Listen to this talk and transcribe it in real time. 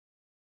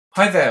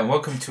Hi there and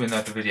welcome to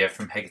another video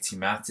from Hegarty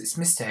Maths. It's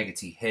Mr.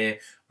 Hegarty here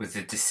with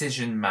the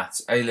Decision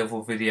Maths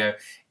A-Level video.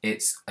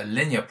 It's a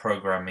linear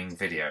programming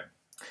video.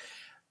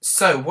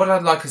 So what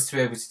I'd like us to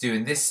be able to do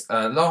in this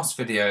last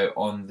video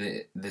on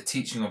the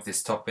teaching of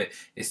this topic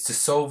is to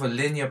solve a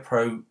linear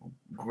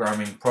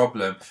programming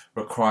problem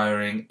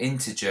requiring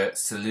integer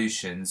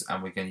solutions,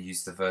 and we're going to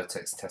use the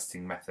vertex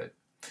testing method.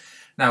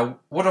 Now,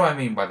 what do I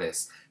mean by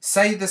this?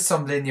 Say there's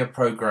some linear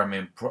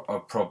programming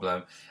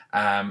problem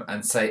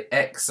and say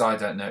x, I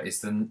don't know, is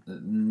the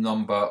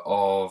number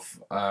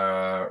of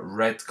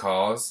red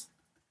cars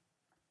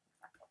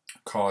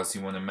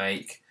you want to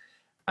make,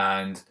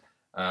 and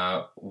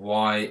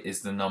y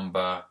is the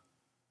number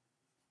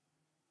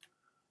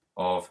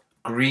of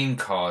green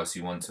cars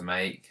you want to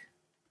make,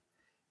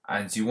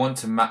 and you want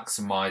to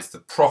maximize the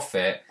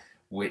profit,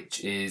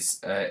 which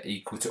is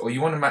equal to, or you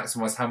want to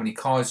maximize how many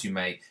cars you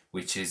make,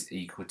 which is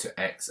equal to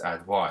x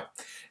add y.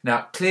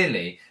 Now,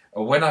 clearly,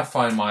 when I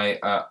find my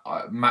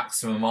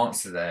maximum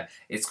answer there,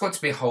 it's got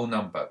to be a whole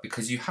number,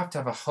 because you have to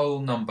have a whole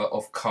number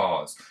of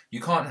cars.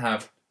 You can't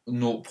have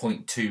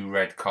 0.2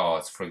 red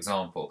cars, for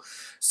example.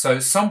 So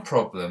some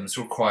problems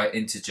require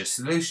integer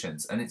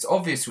solutions, and it's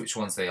obvious which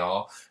ones they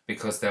are,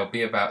 because they'll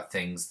be about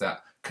things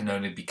that can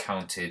only be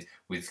counted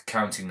with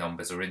counting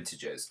numbers or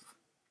integers.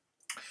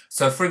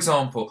 So, for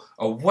example,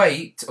 a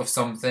weight of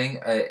something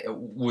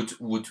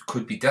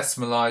could be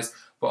decimalised,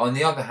 but on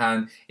the other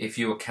hand, if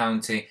you were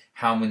counting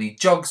how many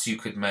jugs you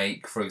could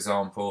make, for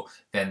example,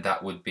 then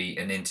that would be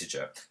an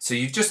integer. So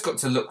you've just got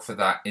to look for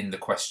that in the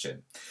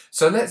question.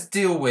 So let's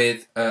deal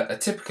with a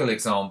typical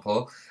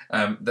example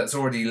that's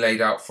already laid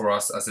out for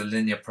us as a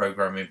linear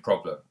programming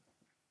problem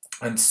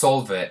and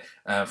solve it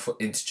for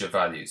integer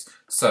values.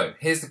 So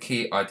here's the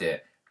key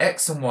idea.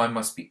 X and y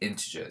must be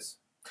integers.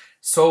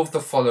 Solve the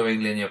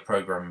following linear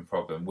programming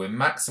problem. We're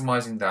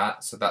maximizing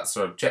that, so that's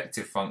our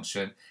objective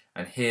function,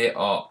 and here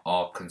are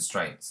our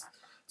constraints.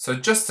 So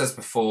just as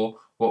before,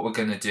 what we're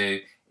going to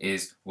do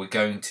is we're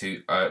going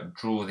to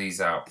draw these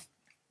out.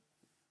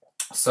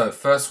 So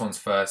first one's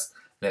first,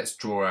 let's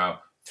draw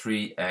out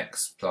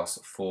 3x plus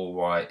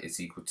 4y is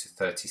equal to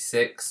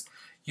 36.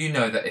 You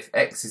know that if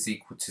x is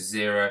equal to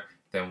 0,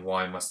 then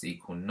y must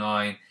equal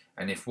 9,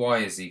 and if y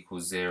is equal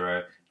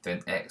 0,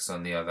 then x,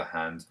 on the other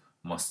hand,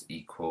 must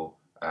equal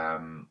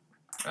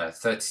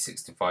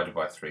 36 divided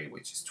by 3,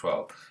 which is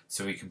 12.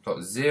 So we can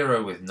plot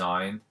 0 with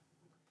 9,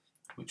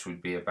 which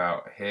would be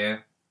about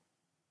here,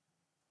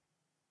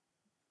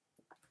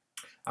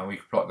 and we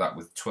can plot that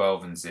with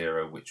 12 and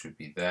 0, which would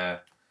be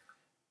there,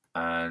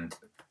 and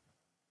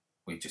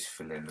we just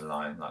fill in the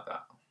line like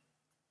that.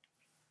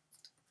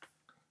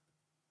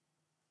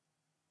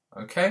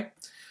 Okay,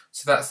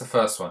 so that's the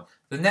first one.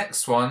 The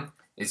next one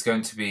is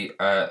going to be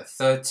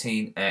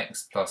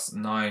 13x plus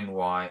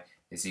 9y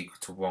is equal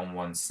to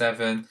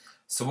 117.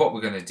 So what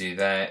we're going to do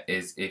there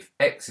is, if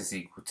x is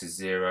equal to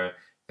 0,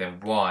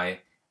 then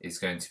y is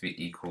going to be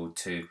equal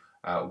to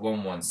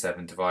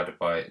 117 divided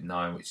by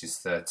 9, which is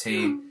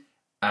 13.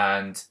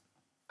 And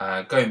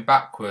going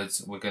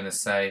backwards, we're going to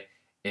say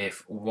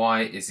if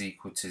y is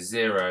equal to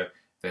 0,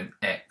 then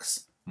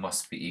x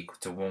must be equal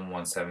to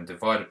 117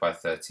 divided by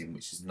 13,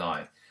 which is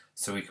 9.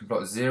 So we can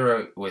plot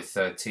 0 with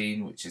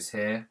 13, which is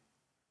here,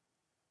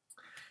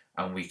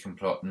 and we can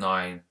plot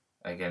 9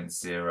 against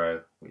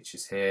 0, which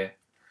is here,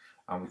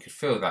 and we could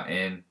fill that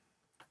in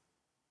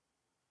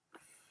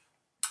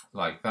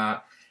like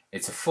that.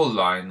 It's a full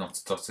line, not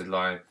a dotted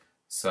line,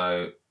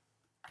 so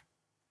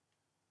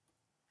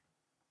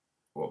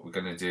what we're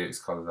going to do is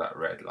colour that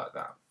red like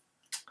that.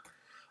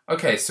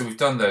 Okay, so we've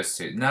done those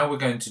two. Now we're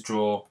going to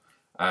draw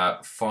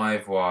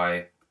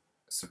 5y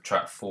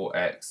subtract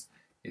 4x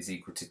is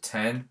equal to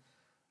 10.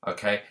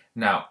 Okay,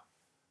 now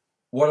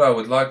what I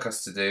would like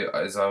us to do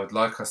is I would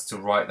like us to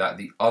write that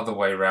the other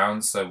way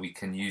around, so we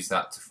can use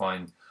that to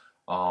find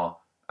our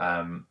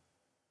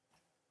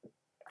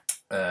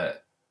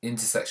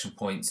intersection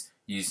points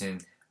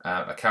using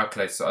a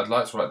calculator. So I'd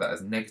like to write that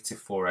as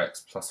negative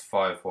 4x plus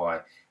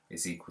 5y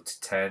is equal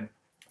to 10.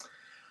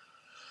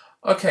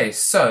 Okay,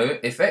 so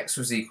if x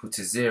was equal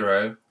to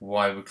 0,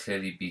 y would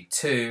clearly be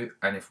 2,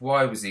 and if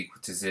y was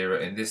equal to 0,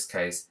 in this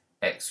case,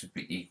 x would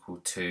be equal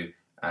to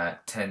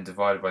 10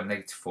 divided by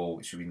negative 4,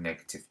 which would be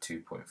negative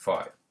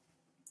 2.5.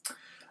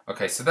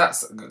 Okay, so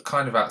that's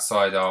kind of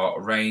outside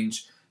our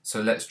range.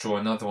 So let's draw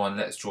another one.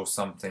 Let's draw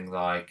something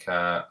like,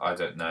 I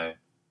don't know,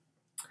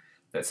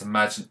 let's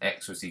imagine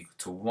x was equal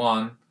to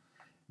 1,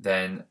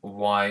 then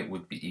y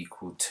would be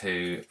equal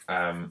to,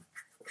 it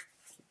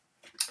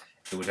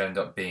would end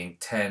up being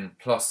 10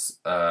 plus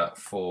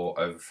 4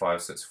 over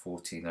 5, so it's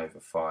 14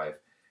 over 5,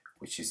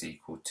 which is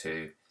equal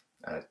to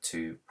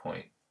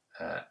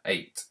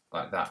 2.8,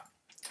 like that.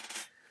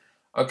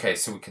 Okay,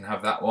 so we can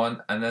have that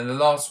one, and then the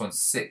last one,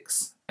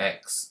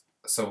 6x,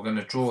 so we're going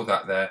to draw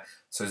that there,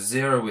 so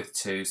 0 with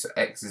 2, so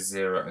x is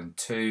 0 and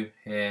 2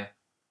 here,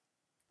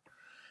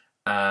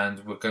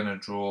 and we're going to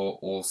draw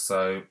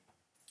also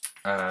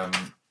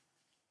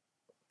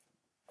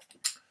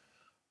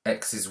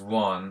x is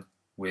 1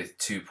 with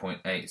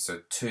 2.8,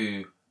 so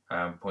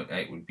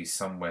 2.8 would be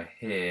somewhere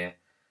here,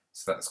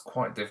 So that's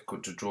quite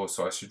difficult to draw.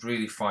 So I should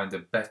really find a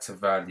better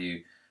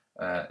value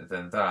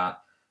than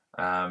that.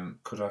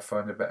 Could I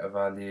find a better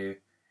value?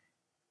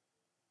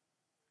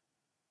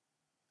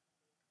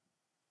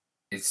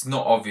 It's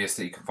not obvious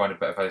that you can find a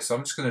better value, so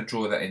I'm just going to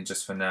draw that in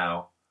just for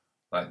now,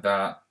 like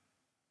that.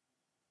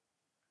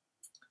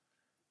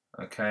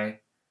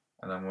 Okay,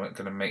 and I'm going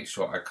to make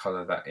sure I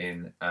colour that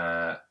in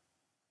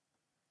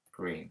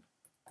green.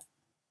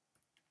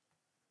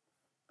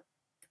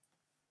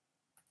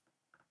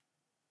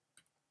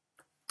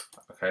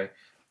 Okay,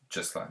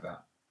 just like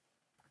that.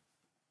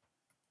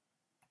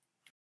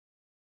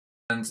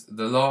 And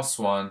the last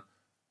one,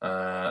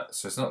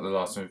 so it's not the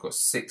last one, we've got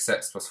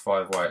 6x plus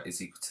 5y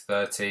is equal to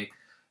 30.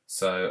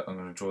 So I'm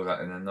going to draw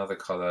that in another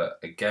colour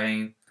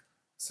again.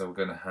 So we're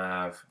going to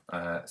have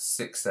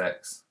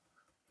 6x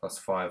plus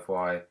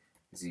 5y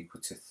is equal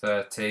to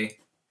 30.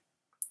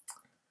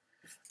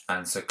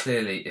 And so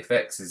clearly if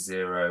x is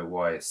 0,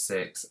 y is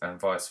 6, and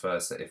vice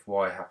versa. If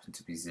y happened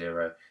to be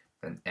 0,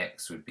 then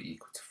x would be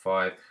equal to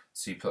 5.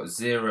 So you put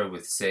 0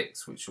 with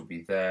 6, which will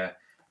be there,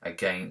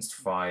 against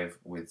 5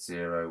 with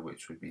 0,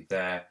 which would be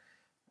there,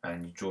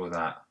 and you draw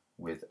that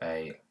with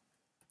a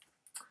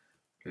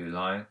blue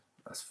line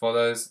as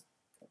follows.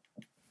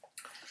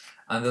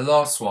 And the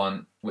last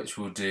one, which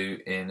we'll do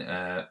in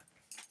a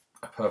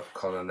purple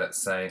colour,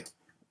 let's say,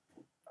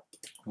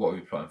 what are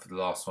we plotting for the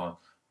last one?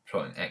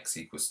 We're plotting x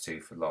equals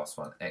 2 for the last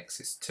one. X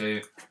is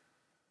 2.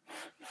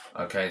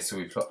 Okay, so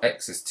we plot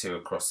x is 2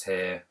 across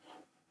here,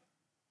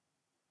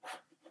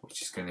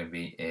 which is going to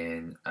be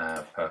in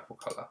purple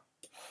colour.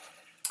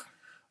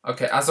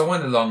 Okay, as I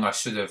went along, I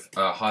should have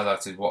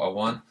highlighted what I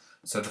want.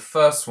 So the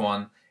first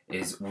one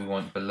is we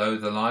want below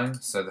the line.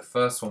 So the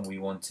first one we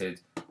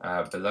wanted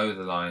below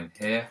the line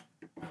here.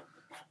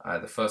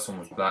 The first one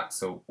was black,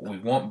 so we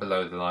want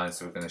below the line,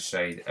 so we're going to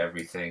shade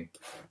everything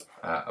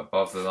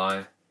above the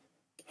line.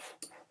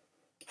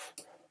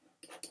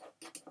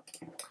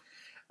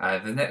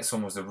 The next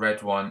one was the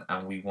red one,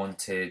 and we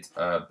wanted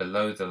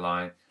below the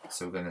line,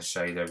 so we're going to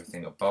shade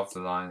everything above the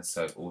line,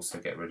 so also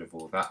get rid of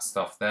all that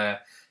stuff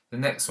there. The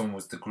next one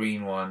was the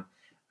green one,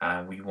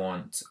 and we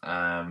want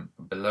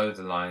below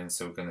the line,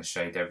 so we're going to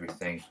shade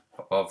everything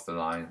above the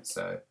line,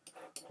 so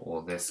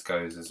all this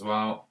goes as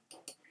well.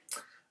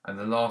 And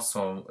the last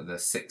one, the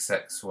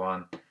 6x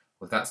one,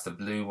 well, that's the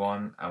blue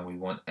one, and we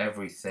want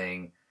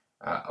everything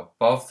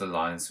above the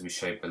line, so we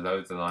shade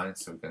below the line,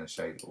 so we're going to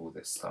shade all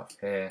this stuff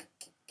here.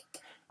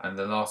 And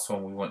the last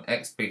one, we want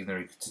x bigger than or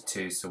equal to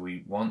 2, so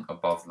we want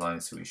above the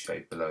line, so we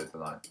shade below the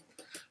line.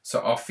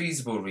 So our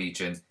feasible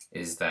region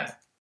is there.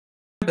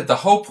 Remember, the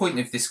whole point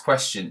of this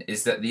question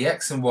is that the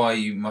x and y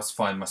you must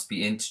find must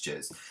be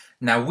integers.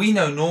 Now, we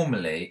know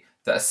normally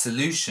that a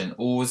solution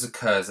always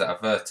occurs at a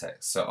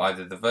vertex. So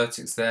either the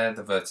vertex there,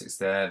 the vertex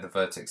there, the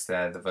vertex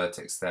there, the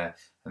vertex there,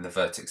 and the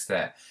vertex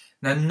there.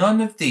 Now,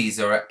 none of these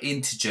are at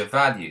integer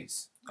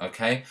values.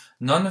 Okay,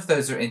 none of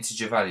those are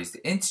integer values.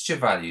 The integer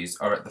values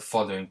are at the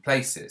following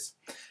places,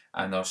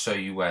 and I'll show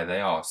you where they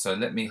are. So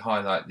let me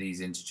highlight these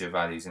integer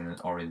values in an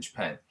orange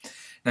pen.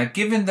 Now,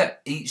 given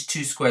that each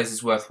 2 squares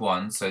is worth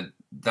 1, so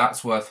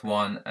that's worth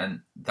 1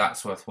 and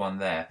that's worth 1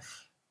 there,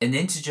 an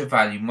integer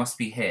value must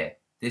be here.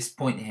 This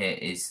point here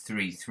is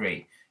 3,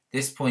 3.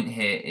 This point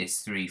here is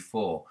 3,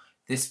 4.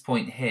 This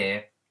point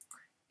here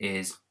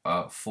is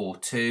 4,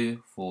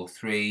 2, 4,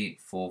 3,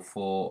 4,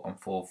 4, and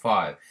 4,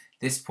 5.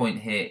 This point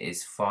here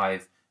is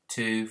 5,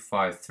 2,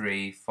 5,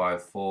 3,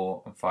 5,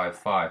 4, and 5,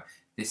 5.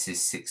 This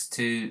is 6,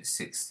 2,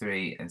 6,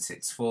 3, and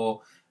 6,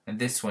 4. And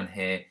this one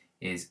here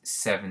is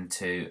 7,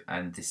 2,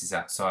 and this is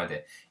outside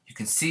it. You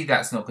can see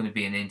that's not going to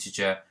be an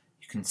integer.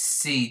 You can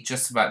see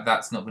just about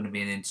that's not going to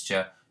be an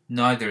integer.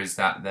 Neither is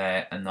that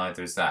there, and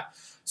neither is that.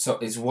 So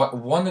it's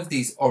one of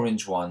these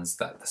orange ones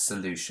that the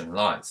solution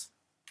lies.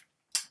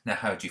 Now,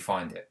 how do you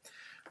find it?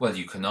 Well,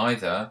 you can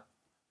either,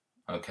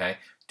 okay,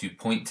 do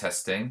point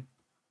testing,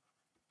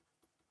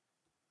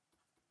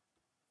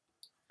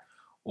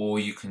 or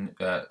you can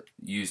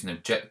use an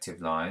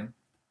objective line,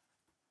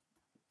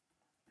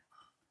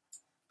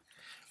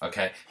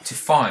 okay, to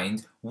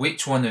find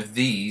which one of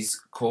these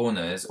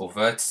corners or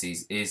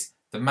vertices is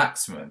the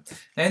maximum.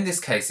 Now, in this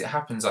case, it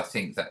happens, I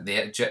think, that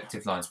the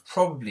objective line is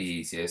probably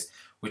easiest.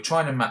 We're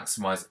trying to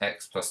maximize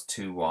x plus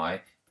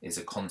 2y is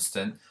a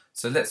constant.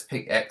 So let's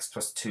pick x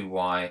plus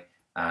 2y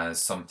as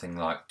something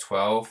like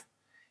 12.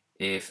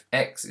 If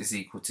x is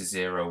equal to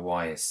 0,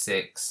 y is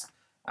 6.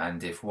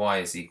 And if y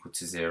is equal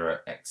to 0,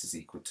 x is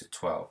equal to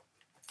 12.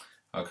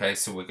 Okay,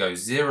 so we'll go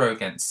 0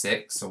 against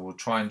 6. So we'll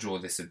try and draw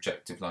this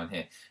objective line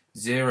here.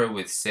 0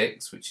 with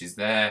 6, which is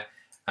there.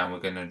 And we're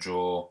going to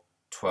draw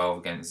 12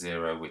 against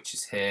 0, which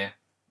is here.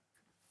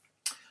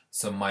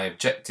 So my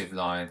objective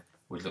line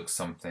would look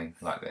something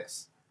like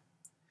this.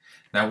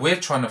 Now we're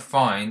trying to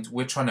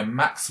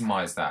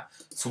maximize that.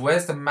 So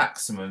where's the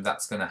maximum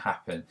that's going to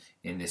happen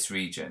in this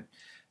region?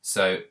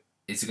 So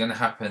is it going to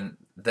happen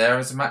there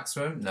as a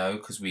maximum? No,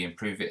 because we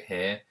improve it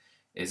here.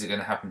 Is it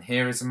going to happen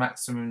here as a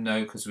maximum?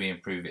 No, because we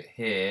improve it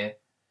here.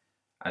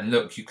 And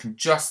look, you can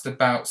just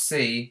about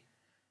see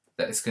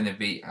that it's going to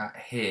be at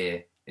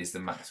here is the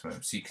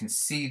maximum. So you can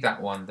see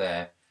that one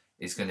there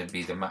is going to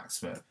be the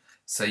maximum.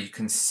 So you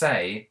can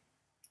say,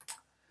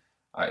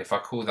 if I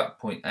call that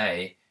point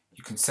A,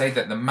 you can say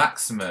that the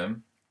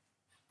maximum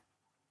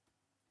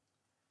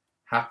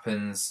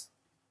happens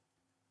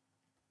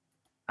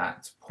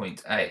at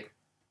point A.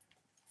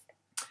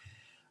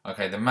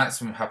 Okay, the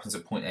maximum happens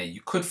at point A. You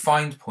could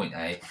find point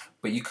A,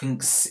 but you can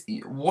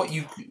what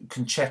you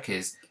can check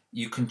is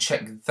you can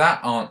check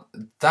that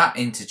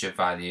integer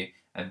value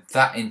and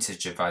that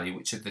integer value,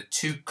 which are the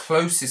two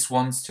closest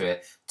ones to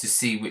it, to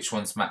see which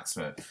one's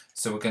maximum.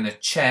 So we're going to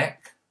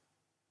check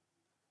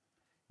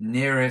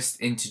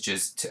nearest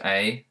integers to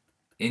A,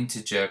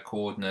 integer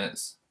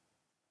coordinates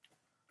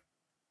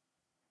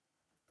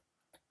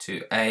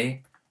to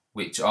A,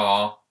 which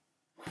are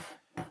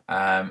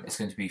it's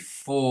going to be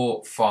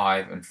 4,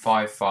 5 and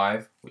 5,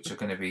 5, which are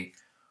going to be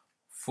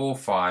 4,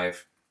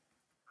 5.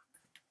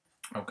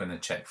 I'm going to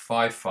check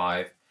 5,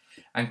 5,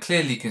 and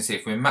clearly you can see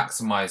if we're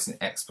maximizing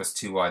x plus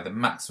 2y, the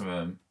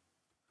maximum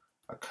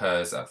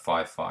occurs at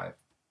 5, 5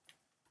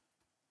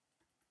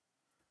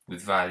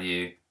 with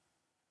value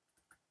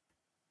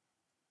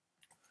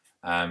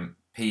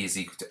p is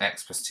equal to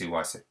x plus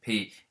 2y, so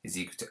p is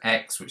equal to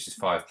x, which is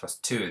 5 plus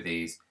 2 of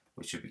these,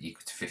 which would be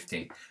equal to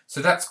 15.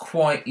 So that's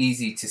quite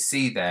easy to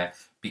see there,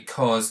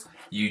 because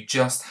you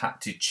just had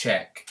to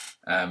check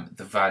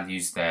the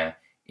values there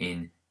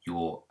in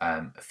your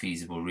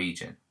feasible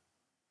region.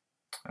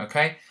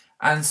 Okay,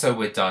 and so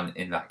we're done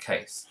in that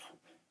case.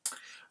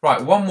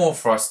 Right, one more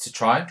for us to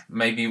try.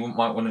 Maybe you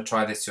might want to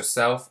try this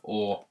yourself,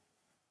 or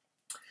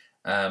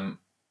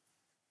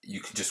you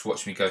can just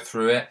watch me go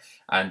through it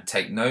and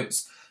take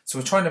notes. So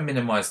we're trying to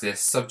minimize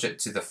this subject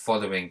to the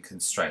following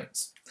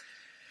constraints.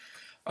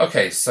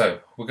 Okay, so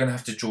we're going to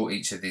have to draw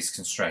each of these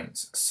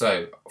constraints.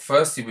 So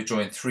firstly, we're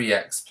drawing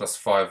 3x plus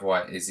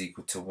 5y is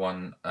equal to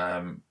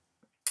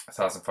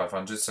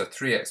 1,500. So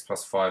 3x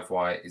plus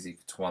 5y is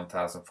equal to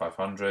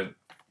 1,500.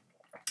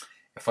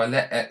 If I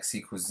let x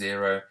equal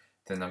 0,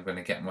 then I'm going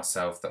to get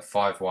myself that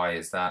 5y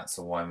is that,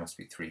 so y must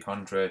be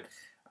 300.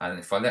 And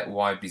if I let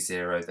y be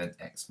 0, then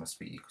x must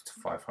be equal to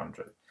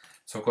 500.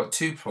 So I've got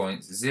 2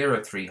 points,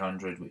 0,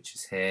 300, which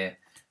is here,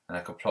 and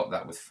I could plot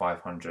that with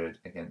 500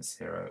 against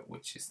 0,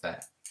 which is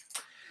there.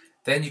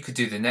 Then you could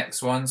do the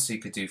next one, so you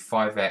could do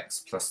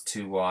 5x plus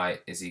 2y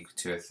is equal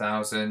to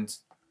 1,000.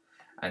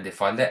 And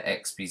if I let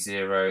x be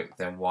 0,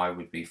 then y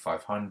would be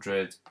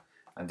 500.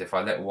 And if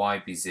I let y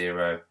be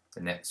 0,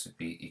 then x would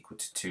be equal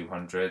to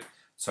 200.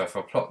 So if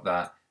I plot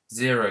that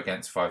 0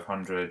 against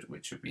 500,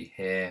 which would be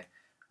here,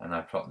 and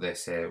I plot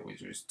this here,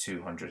 which is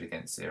 200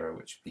 against 0,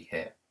 which would be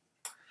here.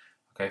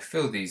 Okay,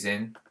 fill these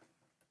in.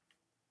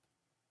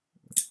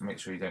 Make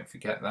sure you don't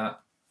forget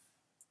that.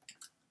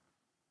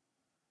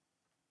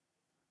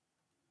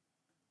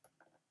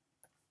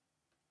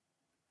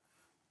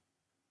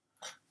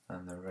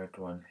 And the red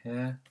one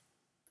here.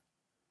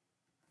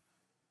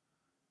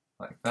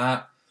 Like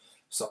that.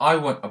 So I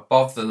want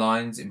above the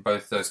lines in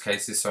both those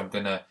cases, so I'm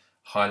going to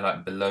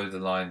highlight below the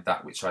line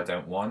that which I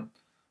don't want.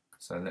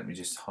 So let me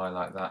just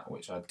highlight that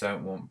which I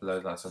don't want below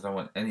that. So I don't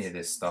want any of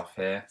this stuff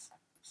here.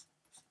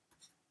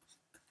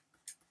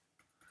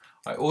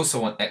 I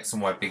also want x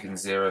and y bigger than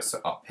 0,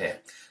 so up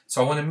here.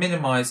 So I want to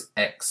minimize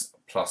x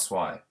plus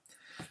y.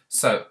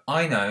 So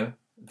I know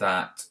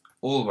that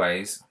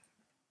always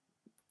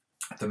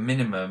the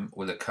minimum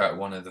will occur at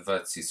one of the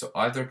vertices. So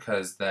either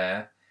occurs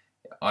there,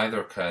 it either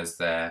occurs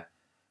there,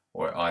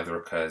 or it either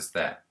occurs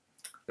there,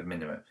 the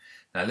minimum.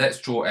 Now let's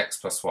draw x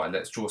plus y.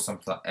 Let's draw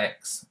something like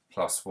x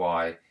plus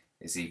y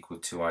is equal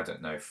to, I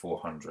don't know,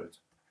 400.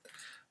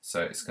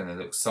 So it's going to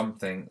look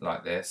something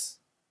like this.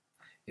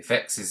 If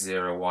x is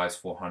 0, y is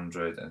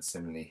 400, and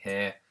similarly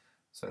here.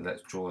 So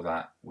let's draw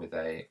that with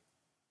a,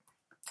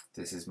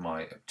 this is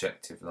my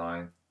objective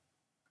line.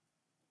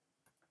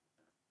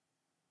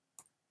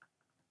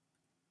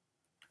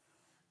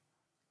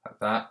 Like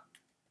that.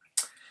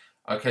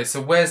 Okay,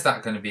 so where's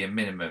that going to be a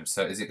minimum?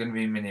 So is it going to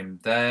be a minimum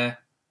there,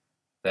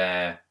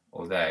 there,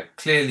 or there?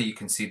 Clearly you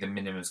can see the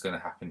minimum is going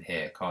to happen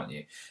here, can't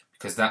you?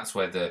 Because that's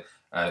where the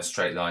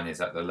straight line is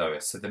at the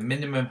lowest. So the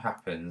minimum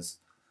happens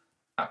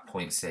at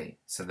point C.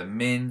 So the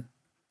min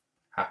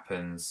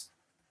happens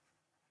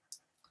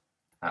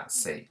at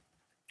C.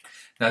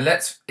 Now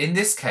in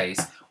this case,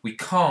 we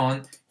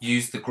can't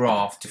use the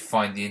graph to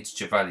find the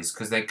integer values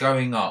because they're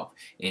going up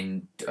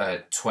in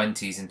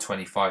 20s and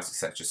 25s,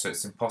 etc. So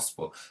it's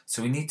impossible.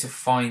 So we need to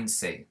find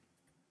C.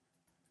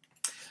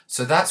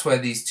 So that's where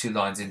these two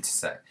lines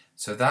intersect.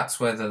 So that's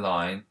where the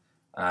line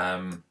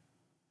 3x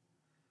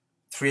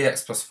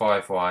plus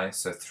 5y,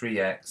 so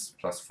 3x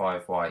plus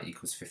 5y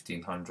equals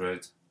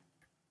 1500,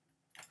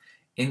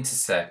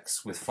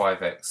 intersects with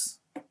 5x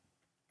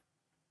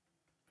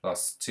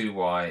plus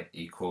 2y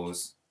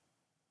equals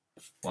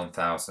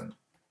 1000.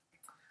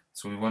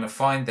 So we want to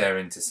find their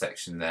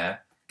intersection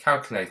there.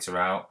 Calculator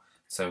out.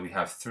 So we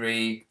have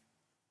 3,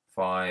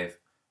 5,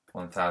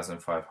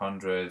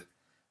 1500,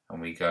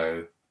 and we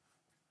go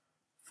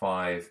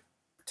 5,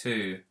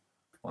 2,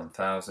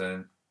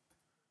 1000.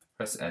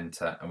 Press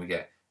enter, and we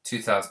get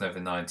 2000 over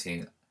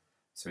 19.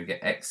 So we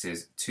get x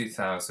is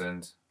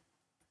 2000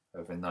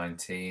 over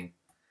 19,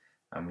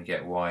 and we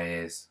get y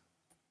is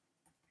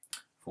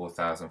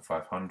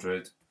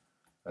 4500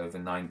 over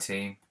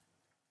 19.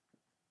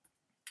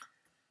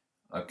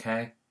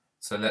 Okay,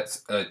 so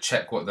let's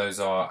check what those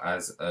are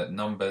as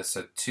numbers.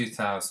 So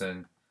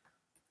 2000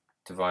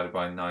 divided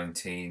by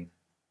 19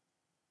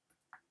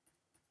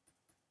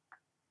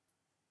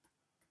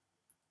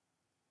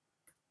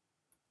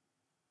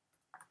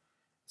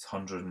 is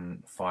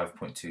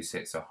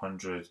 105.26,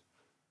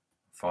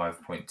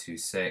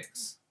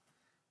 105.26,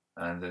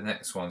 and the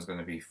next one's going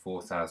to be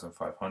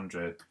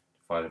 4500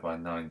 divided by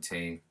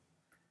 19,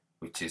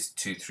 which is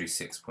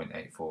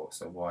 236.84.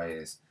 So y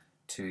is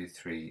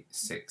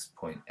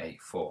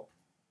 236.84.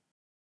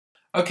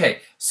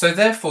 Okay, so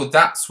therefore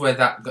that's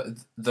where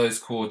those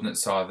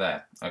coordinates are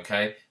there.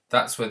 Okay,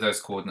 that's where those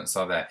coordinates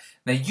are there.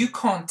 Now you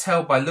can't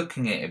tell by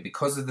looking at it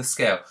because of the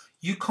scale.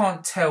 You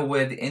can't tell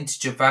where the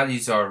integer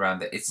values are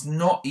around it. It's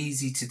not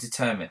easy to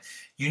determine.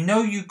 You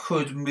know you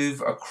could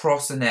move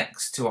across an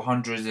x to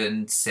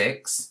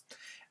 106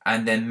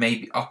 and then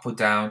maybe up or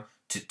down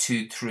to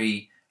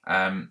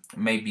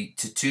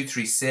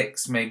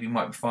 236, maybe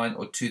might be fine,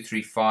 or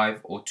 235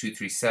 or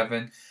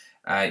 237.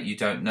 You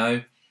don't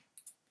know.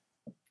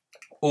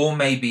 Or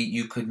maybe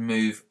you could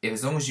move,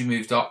 as long as you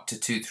moved up to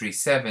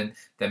 237,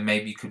 then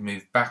maybe you could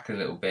move back a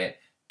little bit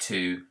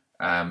to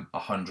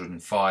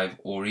 105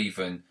 or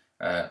even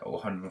or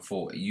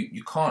 140.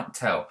 You can't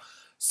tell.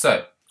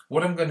 So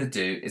what I'm going to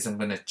do is I'm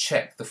going to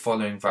check the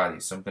following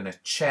values. So I'm going to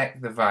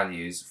check the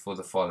values for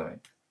the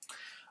following.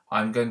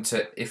 I'm going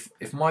to,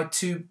 if my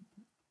two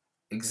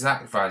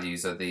exact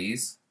values are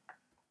these,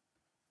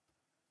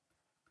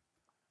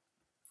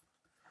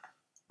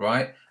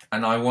 right?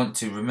 And I want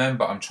to,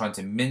 remember, I'm trying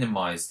to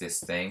minimize this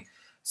thing.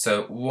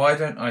 So why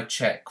don't I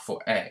check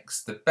for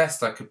x? The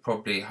best I could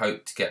probably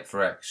hope to get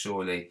for x,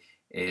 surely,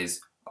 is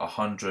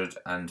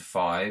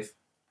 105.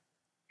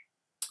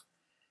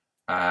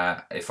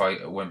 If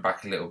I went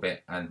back a little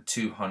bit, and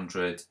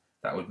 200,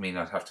 that would mean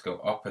I'd have to go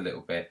up a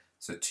little bit,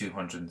 so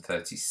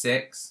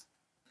 236.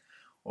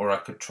 Or I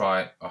could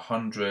try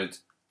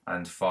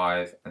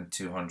 105 and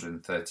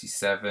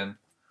 237.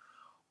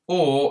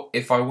 Or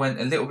if I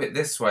went a little bit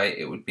this way,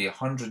 it would be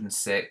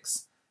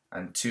 106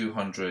 and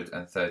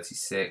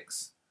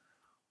 236,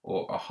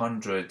 or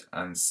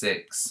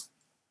 106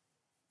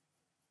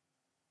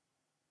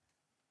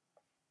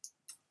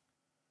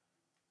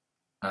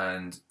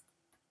 and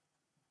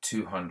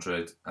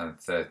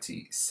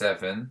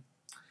 237.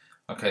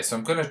 Okay, so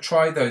I'm going to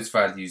try those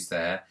values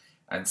there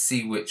and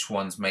see which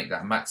ones make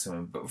that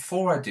maximum. But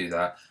before I do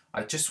that,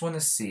 I just want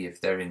to see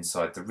if they're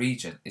inside the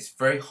region. It's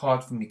very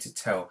hard for me to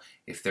tell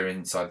if they're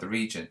inside the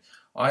region,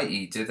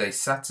 i.e. do they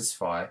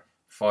satisfy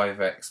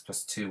 5x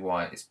plus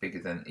 2y is bigger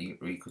than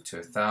or equal to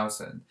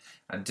 1000,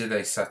 and do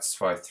they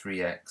satisfy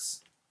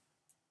 3x,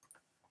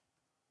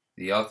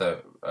 the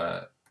other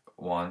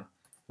one,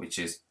 which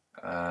is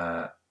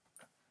 3x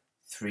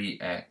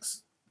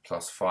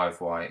plus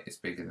 5y is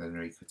bigger than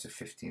or equal to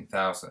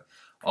 15,000.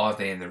 Are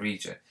they in the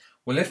region?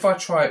 Well, if I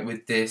try it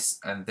with this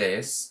and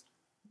this,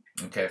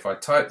 okay, if I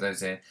type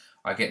those in,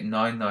 I get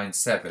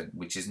 997,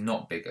 which is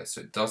not bigger,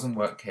 so it doesn't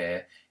work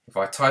here. If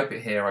I type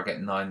it here, I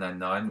get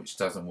 999, which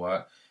doesn't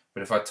work.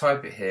 But if I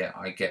type it here,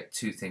 I get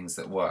two things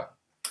that work.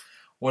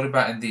 What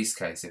about in these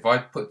cases? If I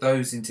put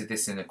those into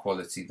this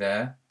inequality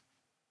there,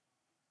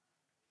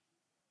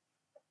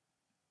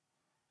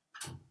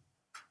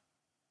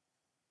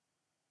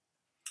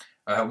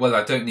 well,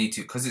 I don't need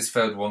to, because it's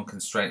failed one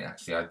constraint,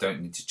 actually, I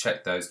don't need to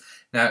check those.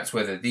 Now it's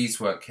whether these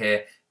work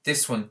here.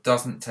 This one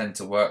doesn't tend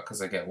to work because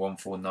I get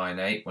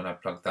 1498 when I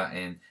plug that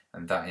in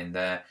and that in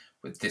there,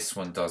 but this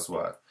one does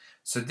work.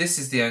 So this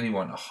is the only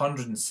one.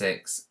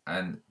 106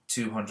 and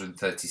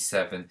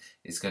 237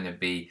 is going to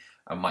be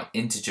my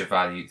integer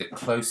value, the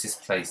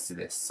closest place to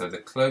this. So the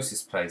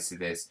closest place to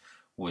this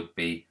would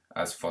be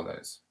as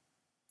follows.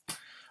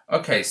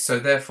 Okay, so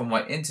therefore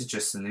my integer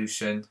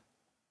solution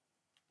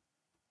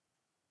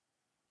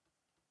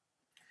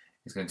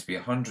is going to be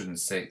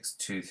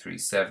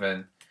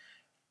 106,237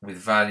 with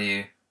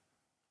value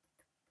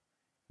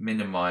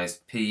minimize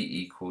p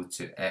equal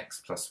to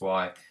x plus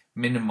y,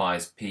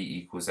 minimize p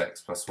equals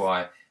x plus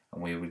y,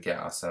 and we would get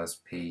ourselves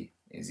p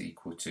is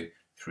equal to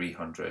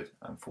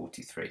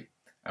 343,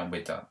 and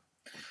we're done.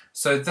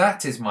 So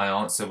that is my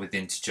answer with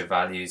integer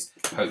values.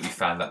 Hope you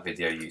found that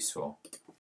video useful.